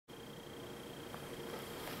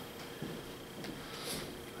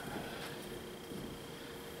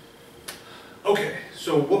Okay,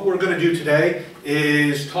 so what we're going to do today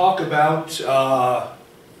is talk about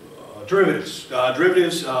derivatives.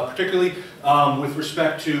 Particularly with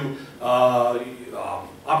respect to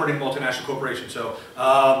operating multinational corporations. So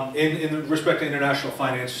in respect to international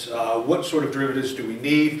finance, what sort of derivatives do we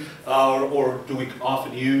need or do we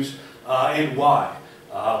often use and why?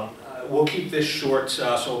 We'll keep this short,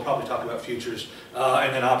 so we'll probably talk about futures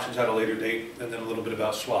and then options at a later date, and then a little bit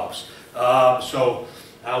about swaps.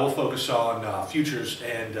 We'll focus on futures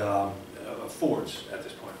and forwards at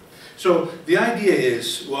this point. So the idea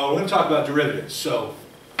is, well, we're going to talk about derivatives. So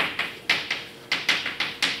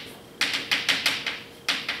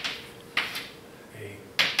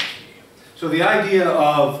the idea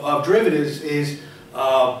of derivatives is,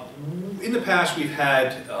 in the past we've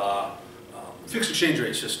had fixed exchange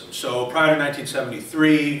rate systems. So prior to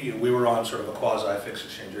 1973, we were on sort of a quasi-fixed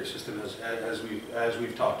exchange rate system, as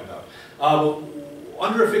we've talked about.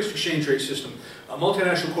 Under a fixed exchange rate system,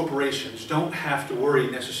 multinational corporations don't have to worry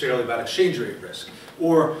necessarily about exchange rate risk.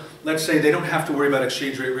 Or let's say they don't have to worry about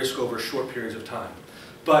exchange rate risk over short periods of time.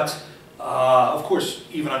 But of course,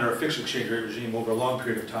 even under a fixed exchange rate regime over a long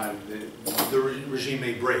period of time, the regime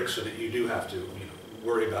may break so that you do have to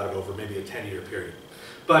worry about it over maybe a 10-year period.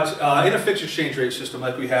 But in a fixed exchange rate system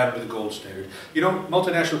like we had under the gold standard,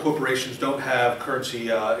 multinational corporations don't have currency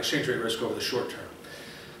exchange rate risk over the short term.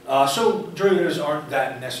 So derivatives aren't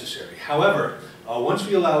that necessary. However, once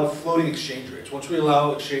we allow floating exchange rates, once we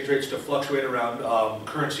allow exchange rates to fluctuate around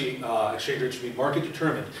currency exchange rates to be market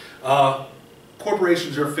determined,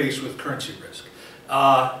 corporations are faced with currency risk.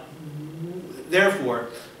 Therefore,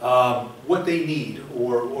 what they need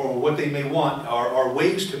or what they may want are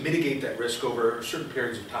ways to mitigate that risk over certain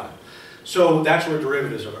periods of time. So that's where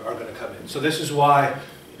derivatives are going to come in. So this is why,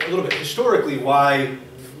 a little bit historically, why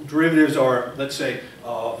derivatives are, let's say,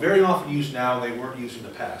 very often used now and they weren't used in the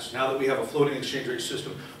past. Now that we have a floating exchange rate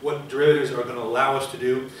system, what derivatives are going to allow us to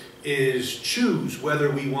do is choose whether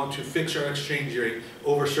we want to fix our exchange rate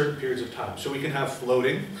over certain periods of time. So we can have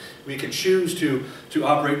floating. We can choose to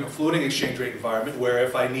operate in a floating exchange rate environment where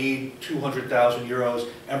if I need 200,000 euros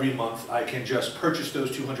every month, I can just purchase those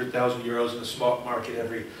 200,000 euros in the spot market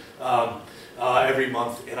every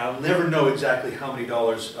month, and I'll never know exactly how many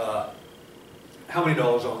dollars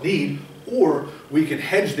I'll need. Or we can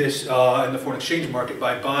hedge this in the foreign exchange market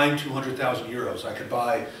by buying 200,000 euros. I could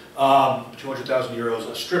buy 200,000 euros,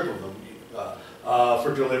 a strip of them,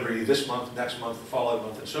 for delivery this month, next month, the following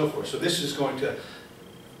month, and so forth. So this is going to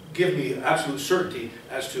give me absolute certainty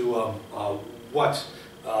as to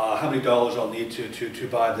how many dollars I'll need to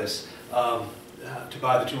buy this, to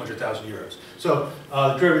buy the 200,000 euros. So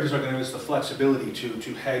the derivatives are going to give us the flexibility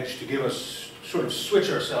to hedge, to give us sort of switch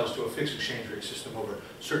ourselves to a fixed exchange rate system over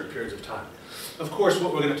certain periods of time. Of course,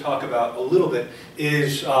 what we're going to talk about a little bit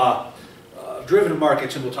is derivative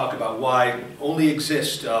markets, and we'll talk about why only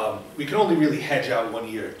exist. We can only really hedge out 1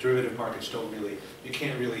 year. Derivative markets you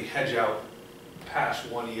can't really hedge out past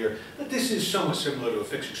 1 year. But this is somewhat similar to a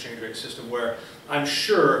fixed exchange rate system where I'm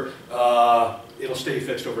sure it'll stay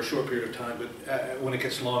fixed over a short period of time, but when it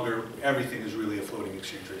gets longer, everything is really a floating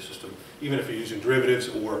exchange rate system, even if you're using derivatives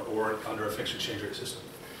or under a fixed exchange rate system.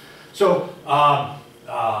 So,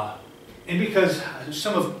 and because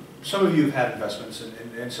some of you have had investments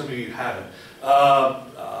and some of you haven't,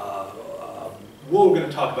 we're going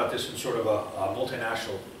to talk about this in sort of a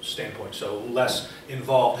multinational standpoint, so less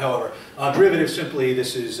involved. However, derivatives simply,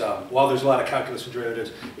 this is, while there's a lot of calculus in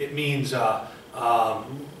derivatives, it means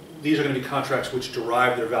these are going to be contracts which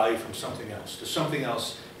derive their value from something else. The something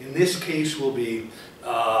else, in this case, will be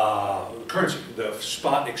currency, the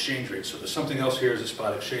spot exchange rate. So the something else here is a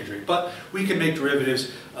spot exchange rate. But we can make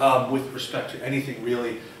derivatives with respect to anything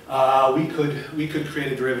really. We could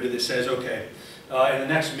create a derivative that says, okay, in the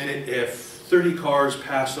next minute, if 30 cars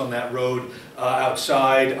pass on that road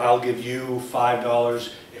outside, I'll give you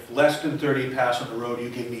 $5. If less than 30 pass on the road, you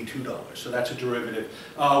give me $2. So that's a derivative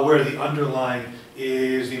where the underlying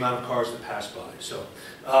is the amount of cars that pass by. So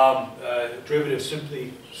derivative is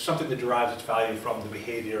simply something that derives its value from the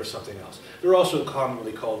behavior of something else. They're also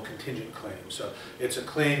commonly called contingent claims. So it's a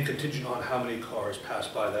claim contingent on how many cars pass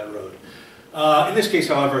by that road. In this case,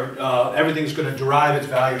 however, everything's going to derive its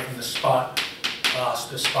value from the spot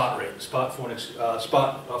rate, the spot foreign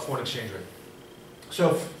exchange rate.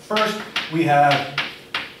 So first we have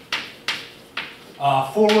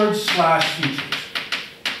forwards/futures.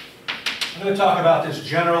 I'm going to talk about this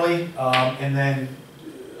generally and then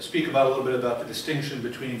speak about a little bit about the distinction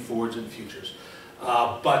between forwards and futures.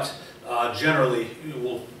 Generally,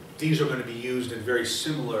 these are going to be used in very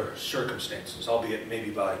similar circumstances, albeit maybe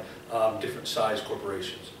by different size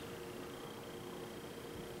corporations.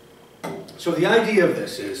 So the idea of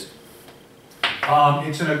this is,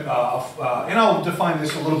 it's and I'll define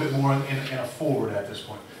this a little bit more in a forward at this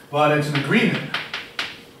point, but it's an agreement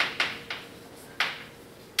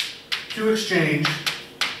to exchange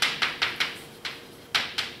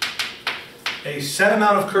a set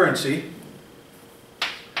amount of currency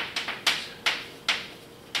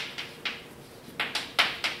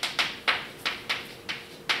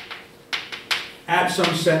at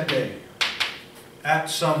some set date.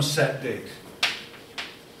 At some set date.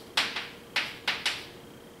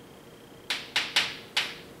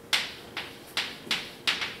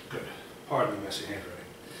 Good. Pardon the messy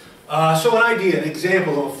handwriting. So an idea, an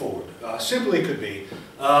example of a forward, simply could be,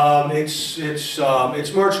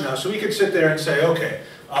 it's March now, so we could sit there and say, okay,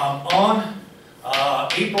 on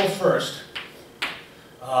April 1st,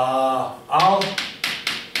 I'll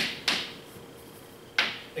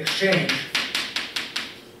exchange,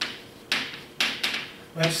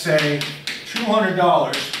 let's say,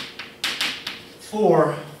 $200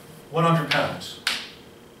 for 100 pounds.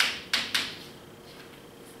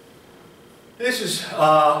 This is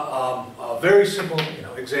a very simple,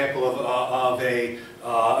 example of a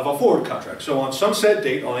forward contract. So on some set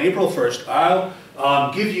date, on April 1st, I'll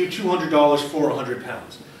give you $200 for 100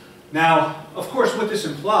 pounds. Now, of course, what this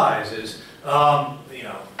implies is,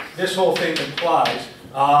 this whole thing implies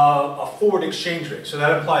a forward exchange rate. So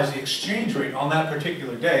that implies the exchange rate on that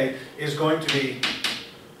particular day is going to be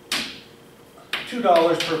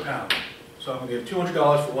 $2 per pound. So I'm going to give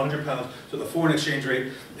 $200 for 100 pounds. So the forward exchange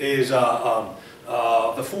rate is,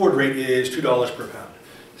 the forward rate is $2 per pound.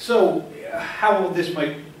 So how this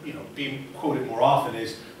might, be quoted more often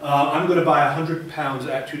is, I'm going to buy 100 pounds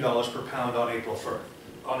at $2 per pound on April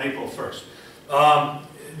 1st.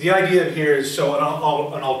 The idea here is, so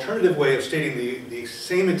an alternative way of stating the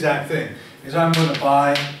same exact thing is I'm going to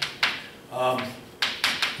buy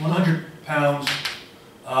 100 pounds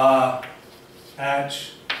at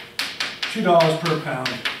 $2 per pound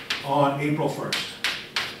on April 1st.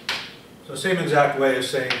 So same exact way of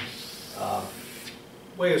saying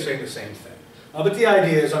the same thing. But the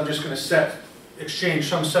idea is I'm just going to exchange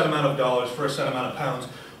some set amount of dollars for a set amount of pounds,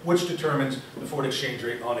 which determines the forward exchange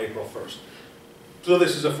rate on April 1st. So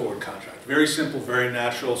this is a forward contract. Very simple, very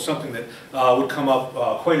natural, something that would come up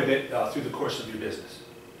quite a bit through the course of your business.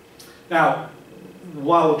 Now,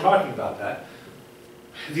 while we're talking about that,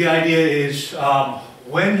 the idea is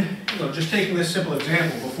when, just taking this simple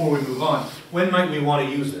example before we move on, when might we want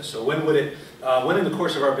to use this? So when would it, when in the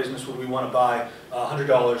course of our business would we want to buy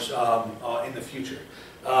 $100 in the future?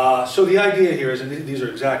 So the idea here is, and these are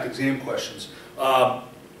exact exam questions,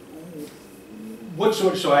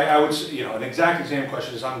 so I would say, an exact exam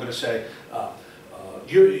question is I'm going to say,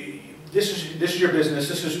 this is your business.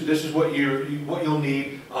 This is what you'll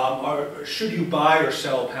need. Or should you buy or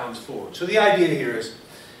sell pounds forward? So the idea here is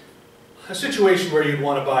a situation where you'd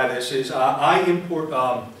want to buy this is I import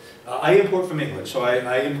from England, so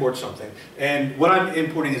I import something, and what I'm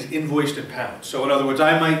importing is invoiced in pounds. So in other words,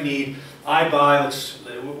 I might need,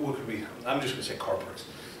 what could we? I'm just going to say car parts.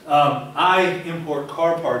 I import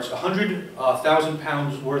car parts, 100,000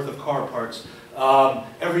 pounds worth of car parts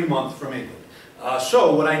every month from England.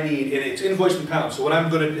 So what I need, and it's invoiced in pounds, so what I'm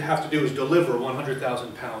going to have to do is deliver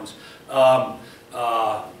 100,000 pounds. I'm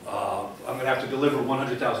going to have to deliver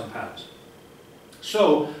 100,000 pounds.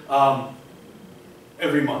 So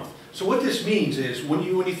every month. So what this means is, when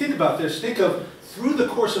you think about this, think of through the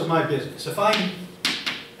course of my business. If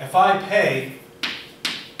I pay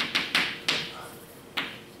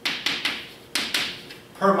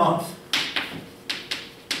per month,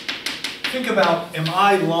 think about, am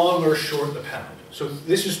I long or short the pound? So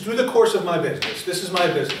this is through the course of my business. This is my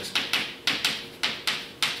business.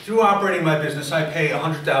 Through operating my business, I pay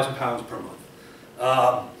 100,000 pounds per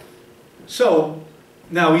month. So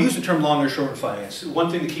now we use the term long or short in finance.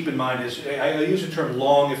 One thing to keep in mind is I use the term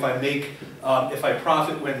long if I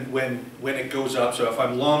profit when it goes up. So if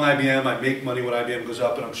I'm long IBM, I make money when IBM goes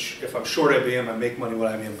up, and if I'm short IBM, I make money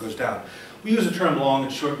when IBM goes down. We use the term long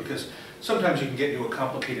and short because sometimes you can get into a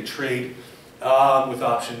complicated trade with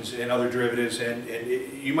options and other derivatives, and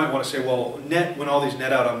you might want to say, well, net, when all these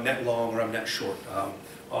net out, I'm net long or I'm net short,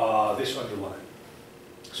 this underline.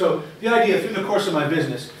 So the idea, through the course of my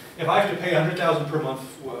business, if I have to pay 100,000 per month,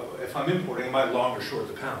 if I'm importing, am I long or short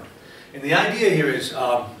the pound? And the idea here is,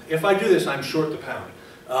 if I do this, I'm short the pound.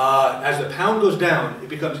 As the pound goes down, it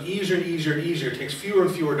becomes easier and easier and easier. It takes fewer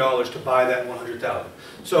and fewer dollars to buy that 100,000.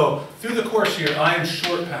 So through the course here, I am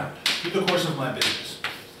short pound, through the course of my business.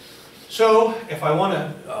 So if I want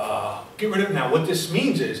to get rid of, now what this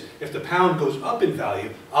means is, if the pound goes up in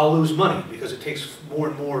value, I'll lose money because it takes more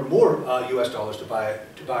and more and more US dollars to buy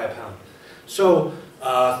a pound. So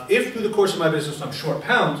if through the course of my business I'm short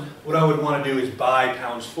pounds, what I would want to do is buy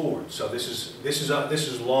pounds forward. So this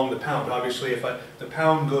is long the pound. Obviously, if the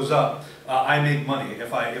pound goes up, I make money.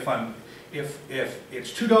 If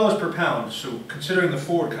it's $2 per pound, so considering the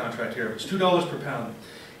forward contract here, if it's $2 per pound,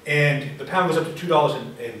 and the pound goes up to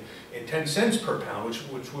 $2.10 per pound, which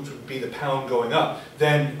would be the pound going up,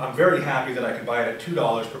 then I'm very happy that I can buy it at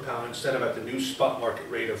 $2 per pound instead of at the new spot market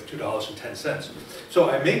rate of $2.10. So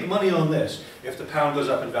I make money on this if the pound goes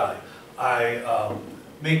up in value. I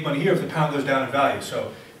make money here if the pound goes down in value.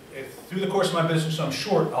 So if through the course of my business I'm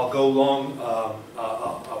short, I'll go long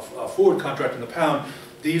a forward contract in the pound.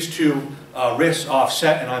 These two risks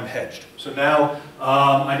offset and I'm hedged. So now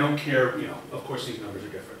I don't care, of course these numbers are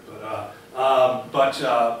different,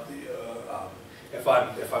 if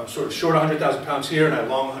I'm sort of short 100,000 pounds here and I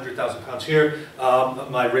long 100,000 pounds here,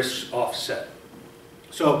 my risks offset.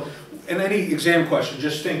 So in any exam question,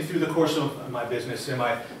 just think through the course of my business, am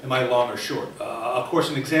I long or short? Of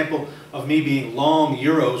course, an example of me being long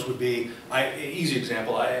euros would be, easy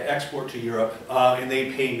example, I export to Europe and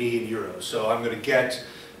they pay me in euros. So I'm going to get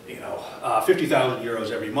 50,000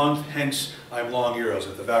 euros every month, hence I'm long euros.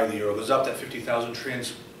 If the value of the euro goes up, that 50,000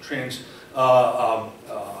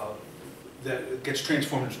 that gets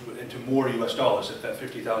transformed into more US dollars. If that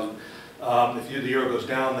 50,000, if the euro goes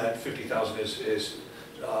down, that 50,000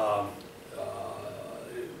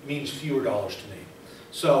 means fewer dollars to me.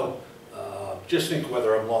 So just think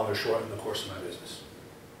whether I'm long or short in the course of my business.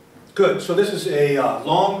 Good. So this is a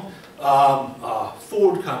long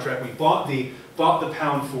forward contract. We bought the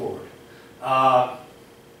pound forward.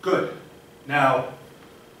 Good. Now,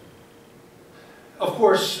 of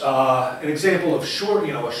course, an example of short,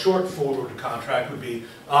 a short forward contract would be,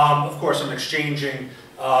 of course, I'm exchanging.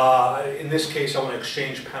 In this case, I want to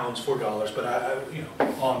exchange pounds for dollars, but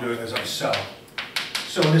all I'm doing is I sell.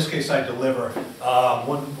 So in this case, I deliver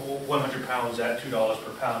 100 pounds at $2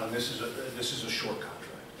 per pound, and this is a short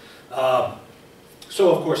contract.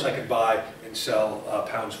 So of course, I could buy and sell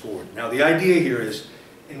pounds forward. Now the idea here is,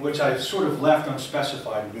 in which I've sort of left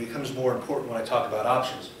unspecified, and becomes more important when I talk about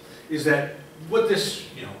options, is that what this,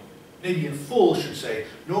 maybe in full should say,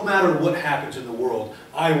 no matter what happens in the world,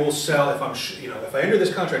 I will sell, if I enter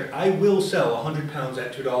this contract, I will sell 100 pounds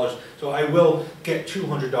at $2, so I will get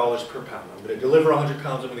 $200 per pound. I'm going to deliver 100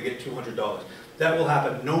 pounds, I'm going to get $200. That will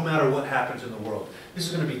happen no matter what happens in the world. This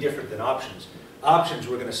is going to be different than options. Options,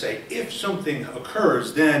 we're going to say, if something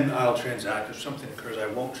occurs, then I'll transact. If something occurs, I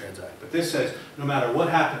won't transact. But this says, no matter what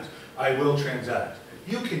happens, I will transact.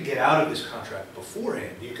 You can get out of this contract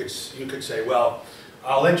beforehand. You could say, well,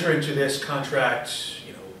 I'll enter into this contract,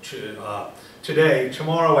 today.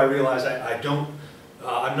 Tomorrow, I realize I'm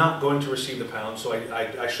not going to receive the pound, so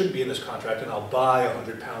I should be in this contract, and I'll buy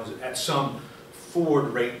 100 pounds at some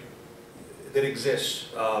forward rate that exists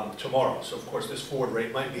tomorrow. So, of course, this forward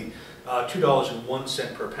rate might be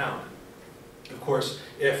 $2.01 per pound. Of course,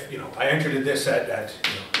 if I entered this at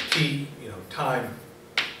t time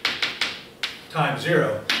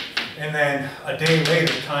 0, and then a day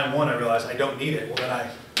later, time 1, I realize I don't need it. Well, then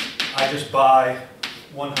I just buy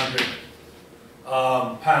 100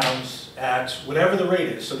 pounds at whatever the rate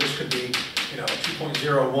is. So this could be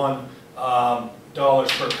 $2.01 dollars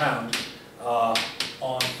per pound on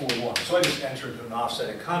 4/1. So I just enter into an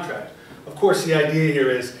offsetting contract. Of course, the idea here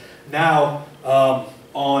is now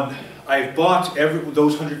I've bought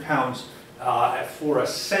those 100 pounds for a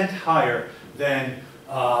cent higher than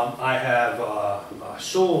I have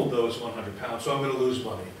sold those 100 pounds, so I'm going to lose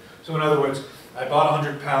money. So in other words, I bought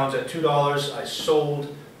 100 pounds at $2. I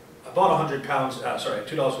bought 100 pounds, sorry,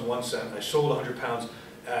 $2.01. I sold 100 pounds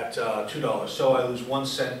at $2. So I lose 1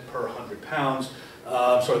 cent per 100 pounds.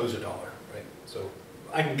 So I lose $1, right? So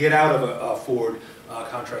I can get out of a forward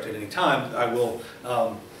contract at any time. I will,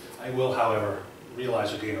 however,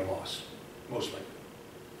 realize a gain or loss, most likely.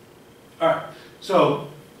 All right. So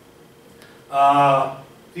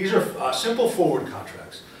these are simple forward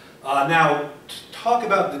contracts. Now, to talk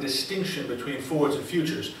about the distinction between forwards and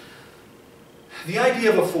futures, the idea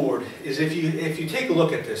of a forward is if you take a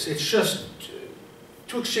look at this, it's just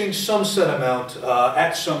to exchange some set amount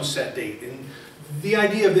at some set date. And the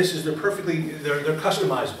idea of this is they're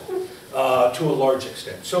customizable to a large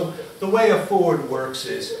extent. So the way a forward works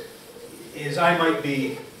is I might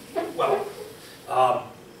be, well,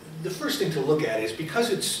 the first thing to look at is because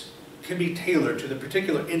it can be tailored to the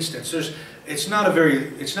particular instance. It's not very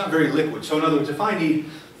liquid. So in other words, if I need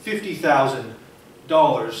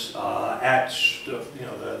 $50,000 at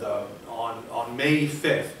on May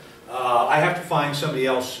 5th, I have to find somebody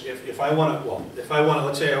else, if I want to, well, if I want to,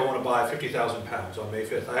 let's say I want to buy 50,000 pounds on May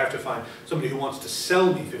 5th, I have to find somebody who wants to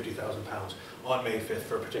sell me 50,000 pounds on May 5th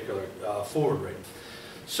for a particular forward rate.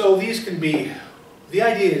 So these can be, the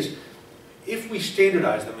idea is, if we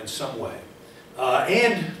standardize them in some way,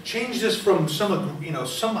 and change this from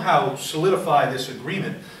somehow solidify this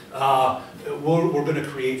agreement, we're going to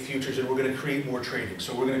create futures and we're going to create more trading.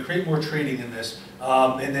 So we're going to create more trading in this,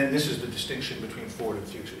 and then this is the distinction between forward and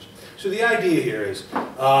futures. So the idea here is,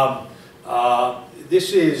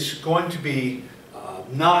 this is going to be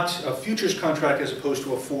not a futures contract as opposed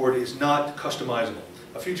to a forward is not customizable.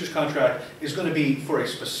 A futures contract is going to be for a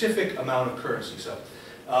specific amount of currency. So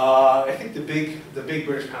I think the big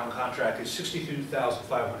British pound contract is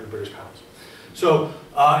 62,500 British pounds. So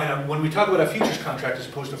and when we talk about a futures contract as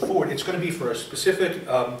opposed to forward, it's going to be for a specific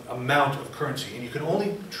amount of currency, and you can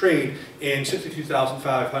only trade in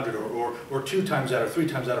 62,500 or 2 times that, or 3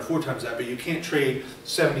 times that, or 4 times that, but you can't trade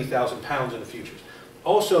 70,000 pounds in the futures.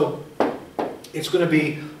 Also, it's going to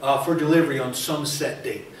be for delivery on some set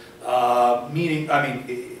date, meaning,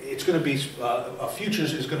 it's going to be, a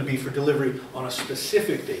futures is going to be for delivery on a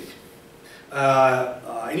specific date.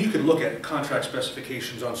 And you can look at contract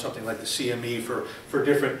specifications on something like the CME for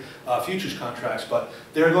different futures contracts, but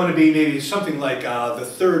they're going to be maybe something like the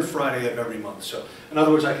 3rd Friday of every month. So in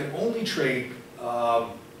other words, I can only trade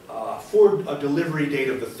for a delivery date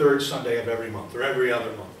of the 3rd Sunday of every month or every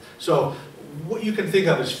other month. So what you can think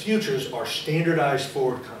of as futures are standardized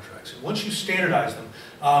forward contracts. And once you standardize them,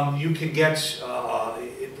 you can get,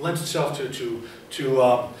 it lends itself to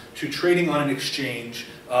trading on an exchange,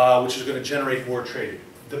 which is going to generate more trading.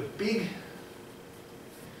 The big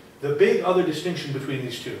other distinction between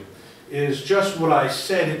these two is just what I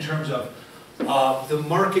said in terms of the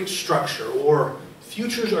market structure, or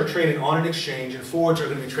futures are traded on an exchange and forwards are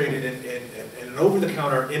going to be traded in an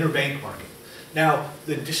over-the-counter interbank market. Now,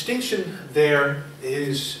 the distinction there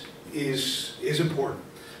is important.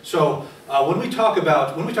 So when we talk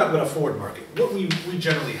about a forward market, what we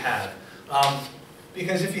generally have,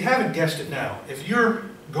 because if you haven't guessed it now, if you're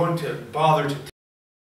going to bother to